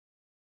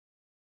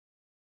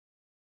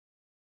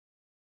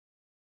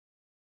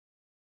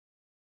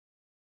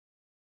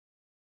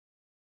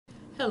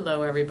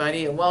Hello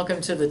everybody, and welcome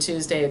to the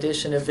Tuesday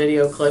edition of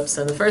Video Clips.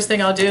 And the first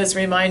thing I'll do is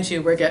remind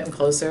you we're getting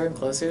closer and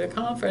closer to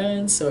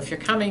conference. So if you're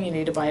coming, you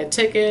need to buy a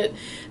ticket.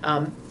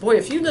 Boy,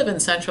 if you live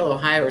in Central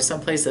Ohio or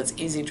someplace that's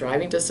easy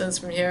driving distance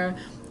from here,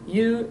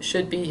 you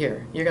should be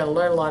here. You're going to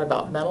learn a lot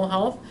about mental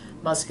health,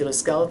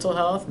 musculoskeletal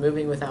health,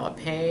 moving without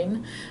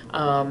pain,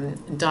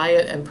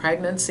 diet and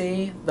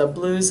pregnancy, the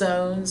blue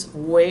zones,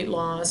 weight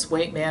loss,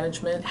 weight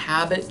management,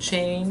 habit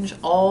change,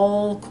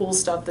 all cool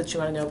stuff that you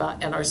want to know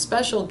about. And our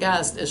special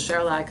guest is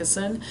Cheryl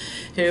Atkinson,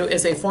 who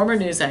is a former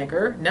news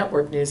anchor,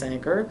 network news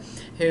anchor,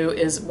 who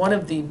is one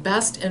of the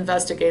best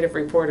investigative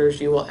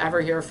reporters you will ever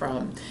hear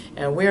from.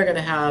 And we are going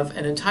to have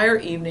an entire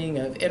evening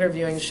of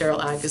interviewing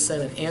Cheryl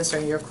Atkinson and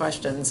answering your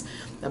questions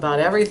about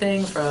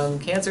everything from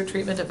cancer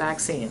treatment to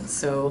vaccines.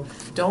 So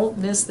don't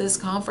miss this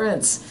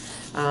conference.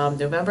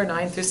 November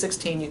 9 through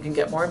 16. You can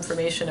get more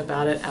information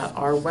about it at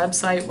our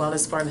website,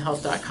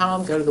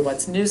 wellnessfarmhealth.com. Go to the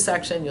What's New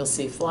section. You'll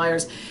see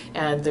flyers,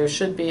 and there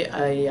should be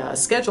a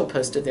schedule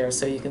posted there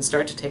so you can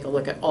start to take a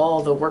look at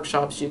all the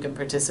workshops you can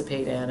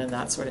participate in and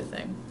that sort of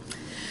thing.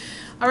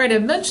 All right, I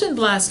mentioned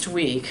last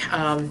week,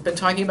 been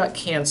talking about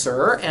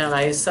cancer, and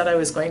I said I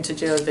was going to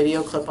do a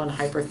video clip on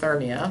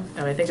hyperthermia,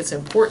 and I think it's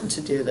important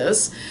to do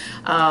this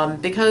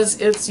because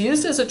it's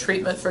used as a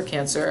treatment for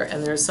cancer,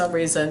 and there's some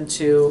reason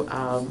to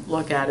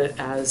look at it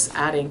as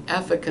adding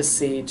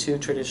efficacy to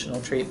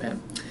traditional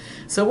treatment.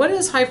 So what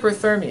is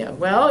hyperthermia?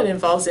 Well, it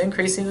involves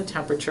increasing the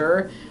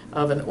temperature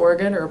of an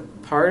organ or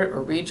part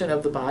or region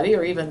of the body,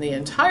 or even the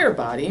entire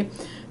body,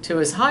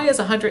 to as high as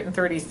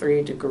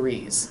 133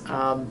 degrees.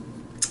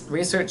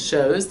 Research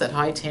shows that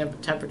high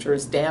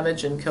temperatures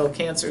damage and kill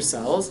cancer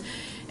cells,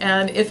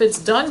 and if it's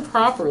done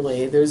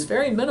properly, there's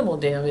very minimal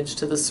damage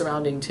to the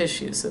surrounding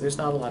tissue, so there's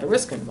not a lot of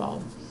risk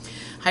involved.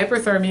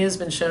 Hyperthermia has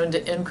been shown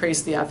to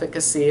increase the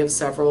efficacy of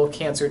several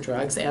cancer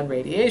drugs and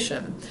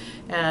radiation.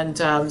 And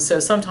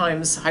so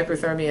sometimes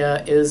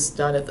hyperthermia is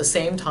done at the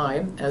same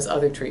time as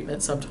other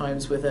treatments,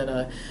 sometimes within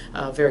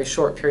a very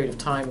short period of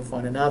time of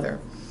one another.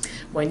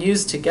 When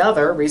used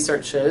together,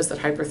 research shows that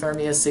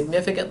hyperthermia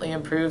significantly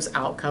improves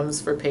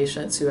outcomes for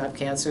patients who have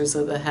cancers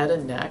of the head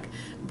and neck,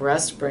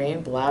 breast,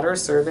 brain, bladder,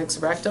 cervix,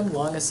 rectum,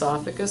 lung,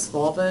 esophagus,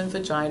 vulva, and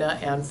vagina,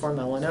 and for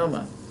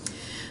melanoma.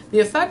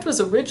 The effect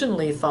was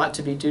originally thought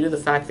to be due to the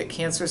fact that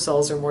cancer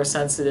cells are more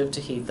sensitive to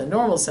heat than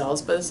normal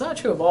cells, but it's not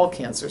true of all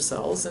cancer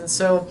cells, and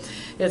so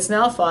it's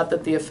now thought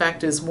that the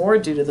effect is more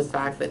due to the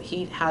fact that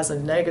heat has a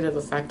negative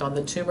effect on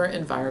the tumor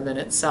environment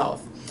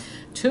itself.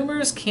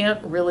 Tumors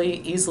can't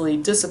really easily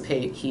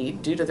dissipate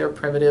heat due to their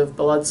primitive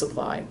blood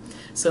supply.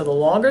 So the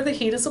longer the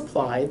heat is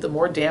applied, the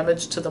more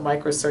damage to the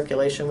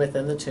microcirculation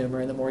within the tumor,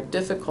 and the more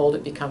difficult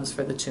it becomes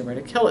for the tumor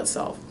to kill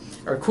itself,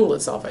 or cool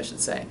itself, I should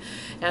say.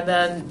 And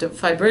then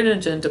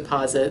fibrinogen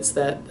deposits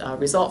that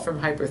result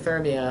from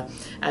hyperthermia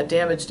at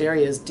damaged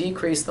areas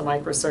decrease the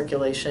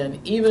microcirculation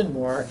even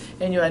more,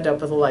 and you end up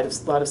with a lot of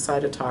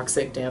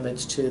cytotoxic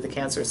damage to the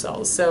cancer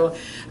cells. So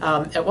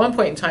at one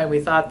point in time,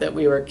 we thought that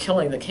we were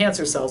killing the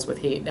cancer cells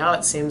with heat. Now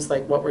it seems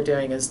like what we're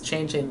doing is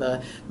changing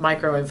the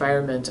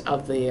microenvironment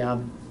of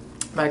the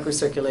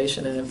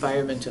microcirculation and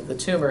environment of the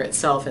tumor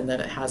itself, and that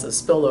it has a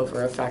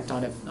spillover effect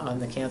on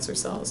the cancer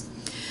cells.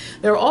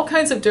 There are all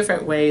kinds of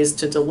different ways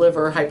to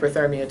deliver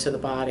hyperthermia to the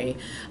body,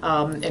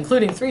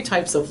 including 3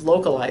 types of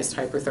localized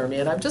hyperthermia.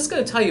 And I'm just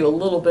going to tell you a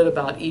little bit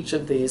about each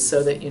of these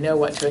so that you know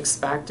what to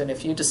expect. And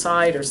if you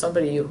decide, or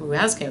somebody who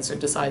has cancer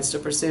decides to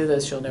pursue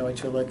this, you'll know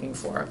what you're looking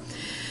for.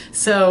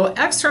 So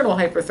external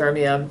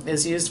hyperthermia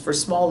is used for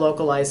small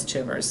localized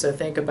tumors. So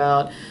think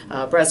about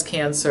breast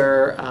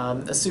cancer,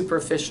 a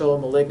superficial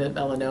malignant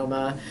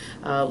melanoma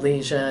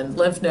lesion,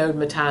 lymph node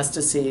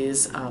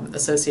metastases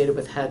associated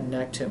with head and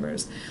neck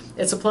tumors.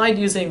 It's applied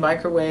using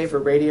microwave or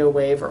radio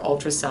wave or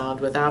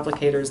ultrasound with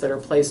applicators that are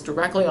placed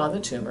directly on the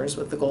tumors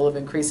with the goal of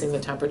increasing the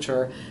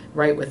temperature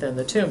right within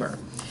the tumor.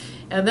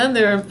 And then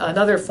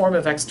another form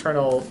of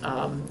external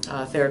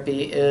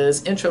therapy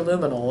is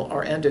intraluminal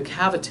or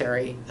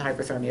endocavitary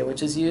hyperthermia,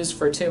 which is used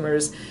for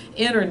tumors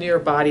in or near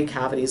body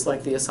cavities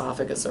like the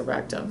esophagus or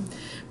rectum.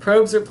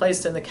 Probes are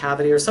placed in the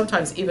cavity, or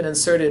sometimes even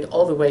inserted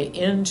all the way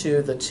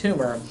into the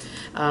tumor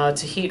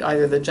to heat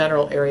either the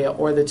general area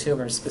or the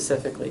tumor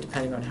specifically,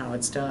 depending on how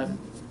it's done.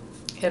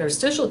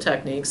 Interstitial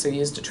techniques are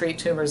used to treat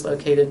tumors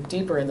located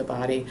deeper in the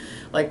body,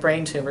 like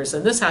brain tumors,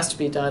 and this has to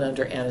be done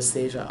under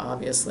anesthesia,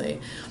 obviously.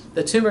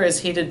 The tumor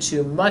is heated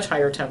to much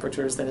higher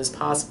temperatures than is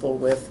possible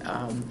with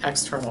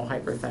external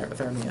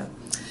hyperthermia.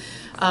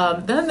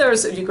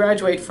 Then you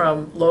graduate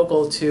from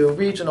local to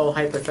regional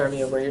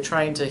hyperthermia, where you're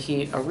trying to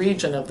heat a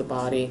region of the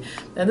body,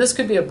 and this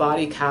could be a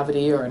body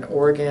cavity or an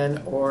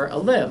organ or a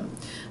limb.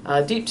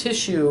 Deep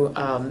tissue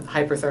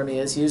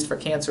hyperthermia is used for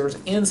cancers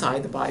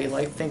inside the body,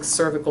 like think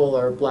cervical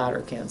or bladder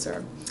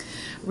cancer.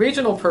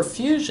 Regional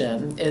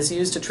perfusion is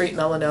used to treat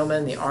melanoma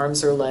in the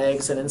arms or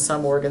legs and in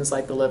some organs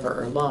like the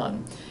liver or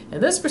lung.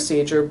 In this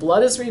procedure,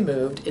 blood is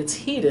removed, it's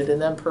heated,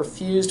 and then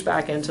perfused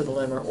back into the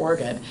limb or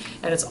organ.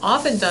 And it's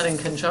often done in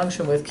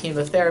conjunction with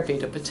chemotherapy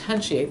to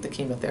potentiate the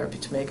chemotherapy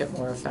to make it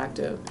more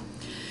effective.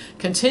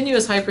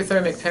 Continuous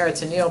hyperthermic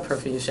peritoneal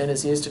perfusion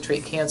is used to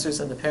treat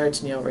cancers in the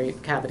peritoneal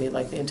cavity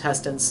like the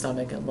intestines,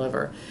 stomach, and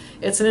liver.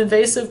 It's an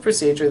invasive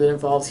procedure that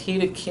involves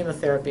heated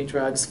chemotherapy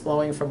drugs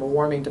flowing from a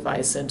warming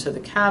device into the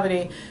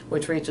cavity,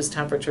 which reaches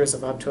temperatures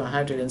of up to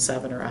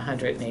 107 or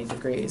 108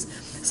 degrees.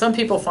 Some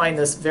people find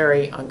this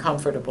very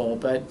uncomfortable,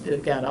 but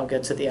again, I'll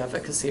get to the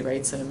efficacy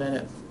rates in a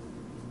minute.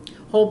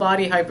 Whole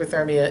body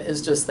hyperthermia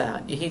is just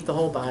that. You heat the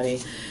whole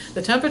body.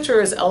 The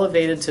temperature is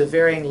elevated to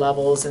varying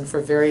levels and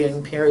for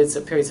varying periods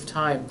of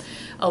time.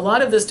 A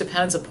lot of this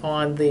depends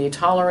upon the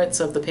tolerance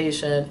of the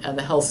patient and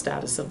the health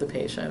status of the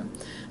patient.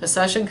 A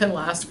session can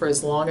last for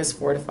as long as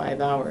 4 to 5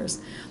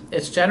 hours.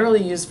 It's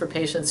generally used for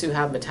patients who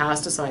have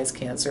metastasized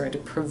cancer and to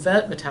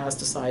prevent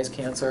metastasized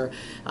cancer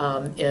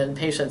in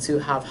patients who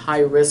have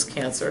high-risk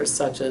cancers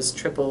such as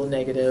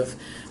triple-negative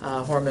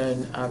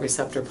hormone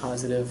receptor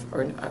positive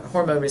or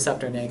hormone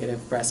receptor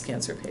negative breast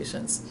cancer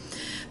patients.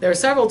 There are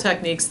several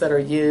techniques that are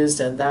used,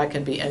 and that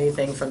can be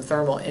anything from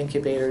thermal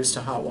incubators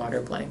to hot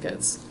water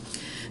blankets.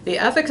 The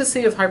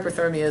efficacy of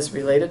hyperthermia is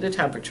related to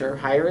temperature,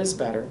 higher is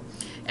better,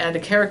 and to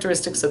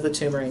characteristics of the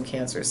tumor and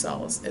cancer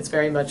cells. It's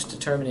very much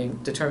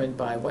determined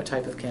by what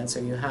type of cancer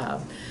you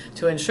have.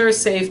 To ensure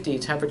safety,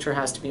 temperature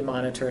has to be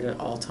monitored at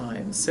all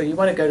times. So you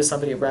want to go to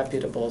somebody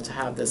reputable to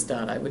have this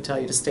done. I would tell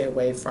you to stay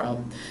away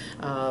from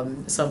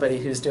somebody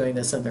who's doing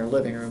this in their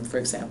living room, for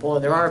example.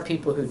 And there are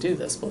people who do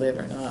this, believe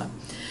it or not.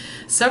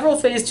 Several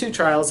phase 2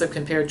 trials have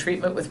compared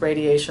treatment with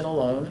radiation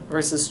alone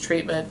versus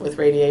treatment with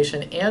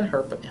radiation and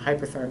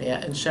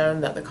hyperthermia and shown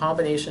that the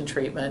combination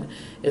treatment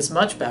is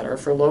much better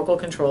for local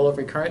control of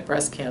recurrent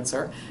breast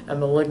cancer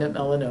and malignant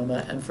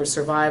melanoma and for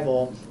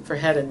survival for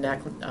head and neck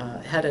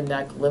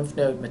lymph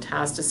node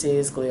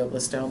metastases,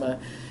 glioblastoma,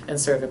 and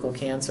cervical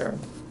cancer.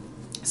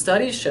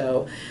 Studies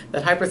show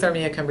that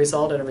hyperthermia can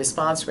result in a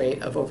response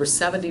rate of over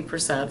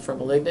 70% for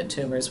malignant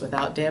tumors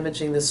without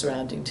damaging the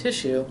surrounding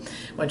tissue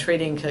when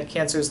treating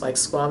cancers like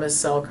squamous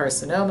cell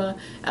carcinoma,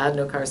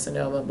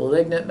 adenocarcinoma,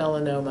 malignant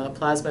melanoma,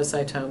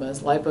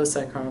 plasmacytomas,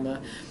 liposarcoma,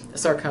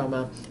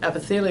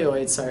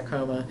 epithelioid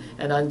sarcoma,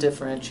 and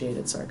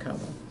undifferentiated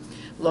sarcoma.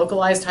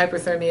 Localized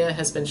hyperthermia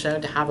has been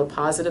shown to have a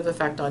positive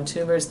effect on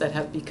tumors that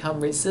have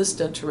become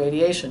resistant to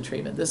radiation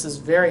treatment. This is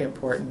very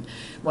important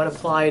when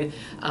applied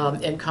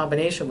in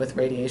combination with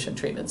radiation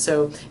treatment.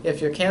 So if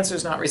your cancer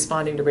is not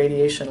responding to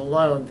radiation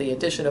alone, the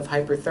addition of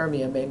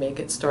hyperthermia may make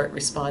it start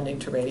responding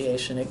to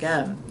radiation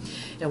again.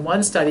 In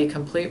one study,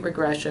 complete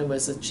regression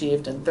was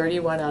achieved in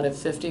 31 out of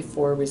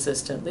 54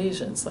 resistant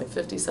lesions, like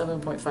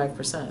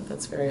 57.5%.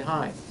 That's very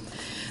high.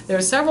 There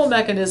are several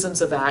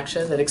mechanisms of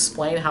action that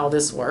explain how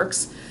this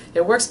works.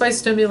 It works by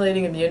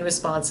stimulating immune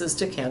responses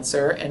to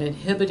cancer and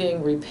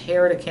inhibiting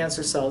repair to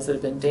cancer cells that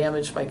have been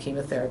damaged by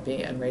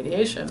chemotherapy and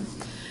radiation.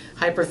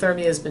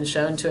 Hyperthermia has been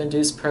shown to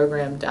induce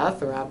programmed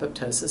death or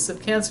apoptosis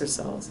of cancer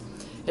cells.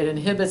 It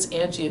inhibits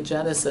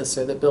angiogenesis,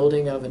 or the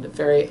building of a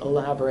very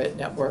elaborate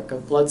network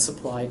of blood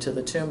supply to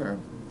the tumor.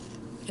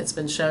 It's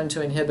been shown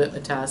to inhibit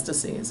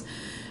metastases.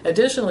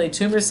 Additionally,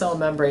 tumor cell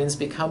membranes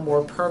become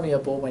more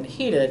permeable when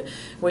heated,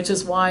 which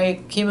is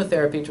why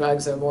chemotherapy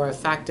drugs are more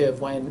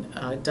effective when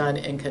done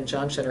in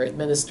conjunction or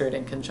administered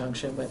in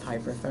conjunction with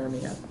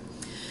hyperthermia.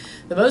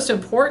 The most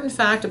important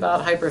fact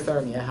about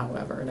hyperthermia,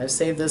 however, and I've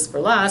saved this for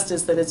last,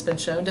 is that it's been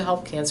shown to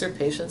help cancer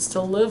patients to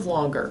live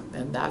longer,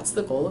 and that's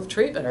the goal of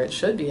treatment, or it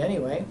should be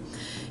anyway.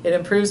 It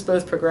improves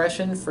both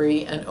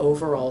progression-free and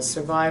overall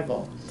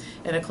survival.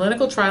 In a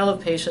clinical trial of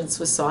patients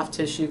with soft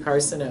tissue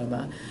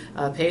carcinoma,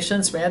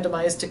 patients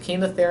randomized to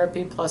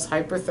chemotherapy plus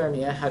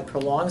hyperthermia had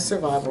prolonged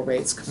survival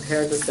rates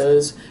compared with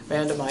those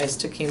randomized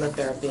to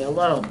chemotherapy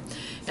alone.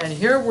 And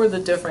here were the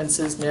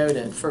differences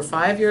noted. For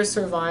 5-year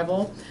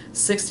survival,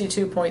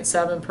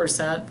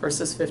 62.7%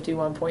 versus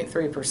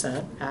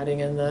 51.3%,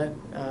 adding in the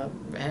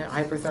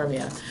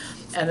hyperthermia.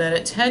 And then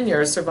at 10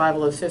 years,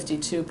 survival of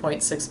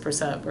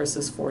 52.6%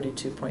 versus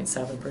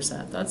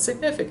 42.7%. That's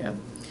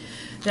significant.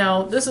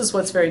 Now, this is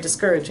what's very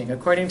discouraging.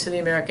 According to the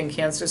American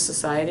Cancer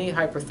Society,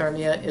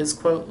 hyperthermia is,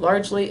 quote,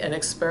 largely an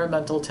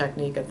experimental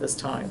technique at this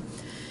time.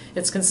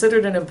 It's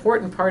considered an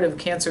important part of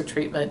cancer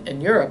treatment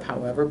in Europe,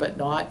 however, but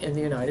not in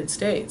the United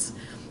States.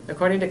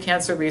 According to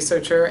cancer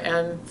researcher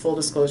and, full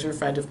disclosure,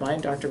 friend of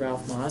mine, Dr.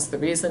 Ralph Moss, the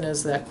reason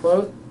is that,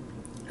 quote,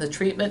 the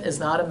treatment is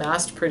not a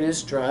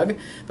mass-produced drug,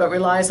 but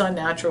relies on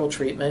natural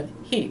treatment,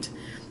 heat.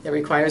 It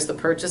requires the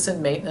purchase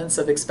and maintenance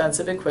of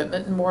expensive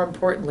equipment and, more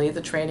importantly, the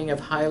training of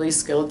highly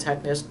skilled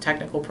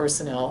technical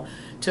personnel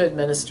to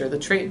administer the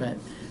treatment.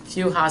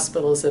 Few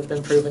hospitals have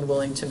been proven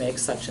willing to make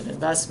such an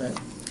investment.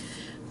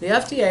 The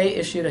FDA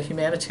issued a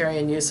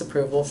humanitarian use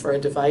approval for a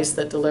device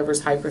that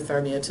delivers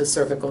hyperthermia to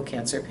cervical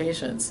cancer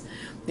patients.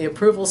 The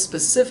approval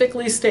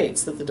specifically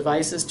states that the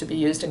device is to be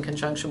used in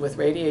conjunction with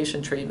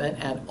radiation treatment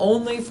and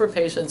only for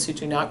patients who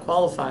do not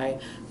qualify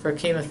for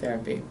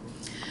chemotherapy.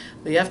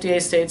 The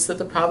FDA states that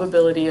the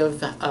probability of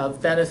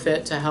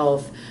benefit to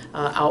health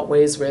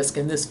outweighs risk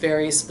in this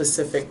very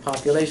specific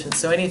population.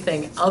 So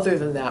anything other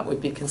than that would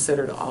be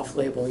considered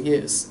off-label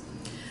use.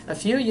 A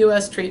few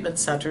U.S. treatment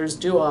centers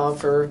do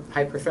offer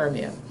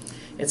hyperthermia.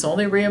 It's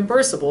only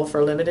reimbursable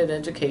for limited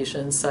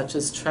indications such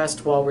as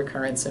chest wall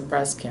recurrence and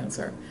breast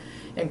cancer.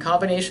 In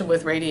combination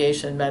with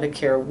radiation,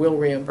 Medicare will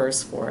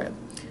reimburse for it.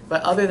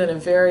 But other than a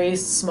very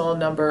small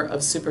number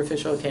of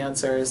superficial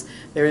cancers,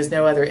 there is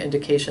no other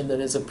indication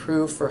that is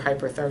approved for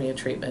hyperthermia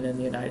treatment in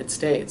the United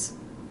States.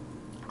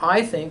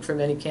 I think for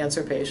many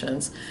cancer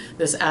patients,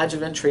 this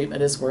adjuvant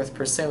treatment is worth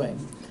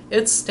pursuing.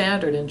 It's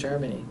standard in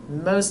Germany.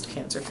 Most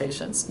cancer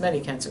patients,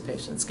 many cancer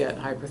patients, get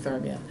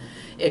hyperthermia.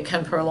 It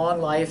can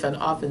prolong life and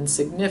often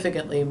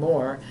significantly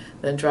more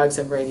than drugs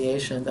and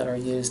radiation that are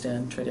used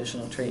in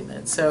traditional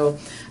treatment. So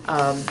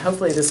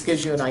hopefully this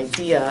gives you an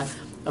idea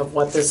of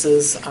what this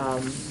is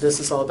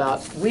all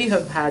about. We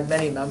have had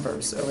many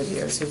members over the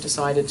years who've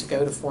decided to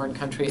go to foreign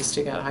countries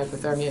to get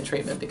hypothermia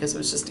treatment because it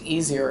was just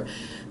easier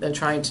than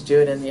trying to do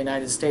it in the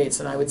United States.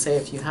 And I would say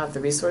if you have the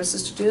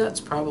resources to do that,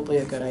 it's probably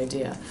a good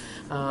idea.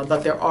 But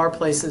there are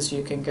places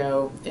you can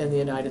go in the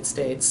United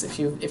States. If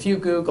you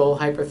Google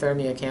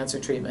hyperthermia cancer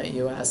treatment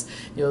US,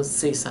 you'll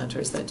see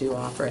centers that do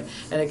offer it.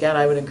 And again,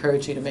 I would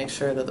encourage you to make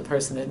sure that the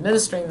person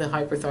administering the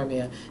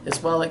hyperthermia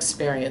is well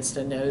experienced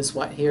and knows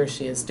what he or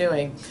she is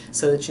doing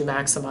so that you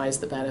maximize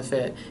the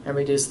benefit and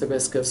reduce the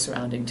risk of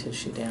surrounding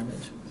tissue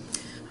damage.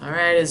 All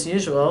right, as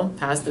usual,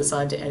 pass this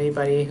on to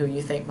anybody who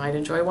you think might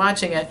enjoy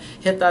watching it.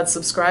 Hit that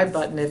subscribe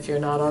button if you're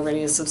not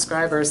already a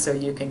subscriber so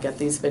you can get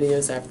these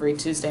videos every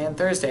Tuesday and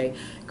Thursday.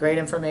 Great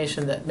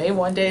information that may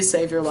one day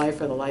save your life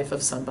or the life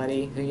of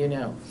somebody who you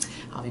know.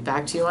 I'll be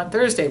back to you on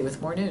Thursday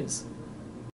with more news.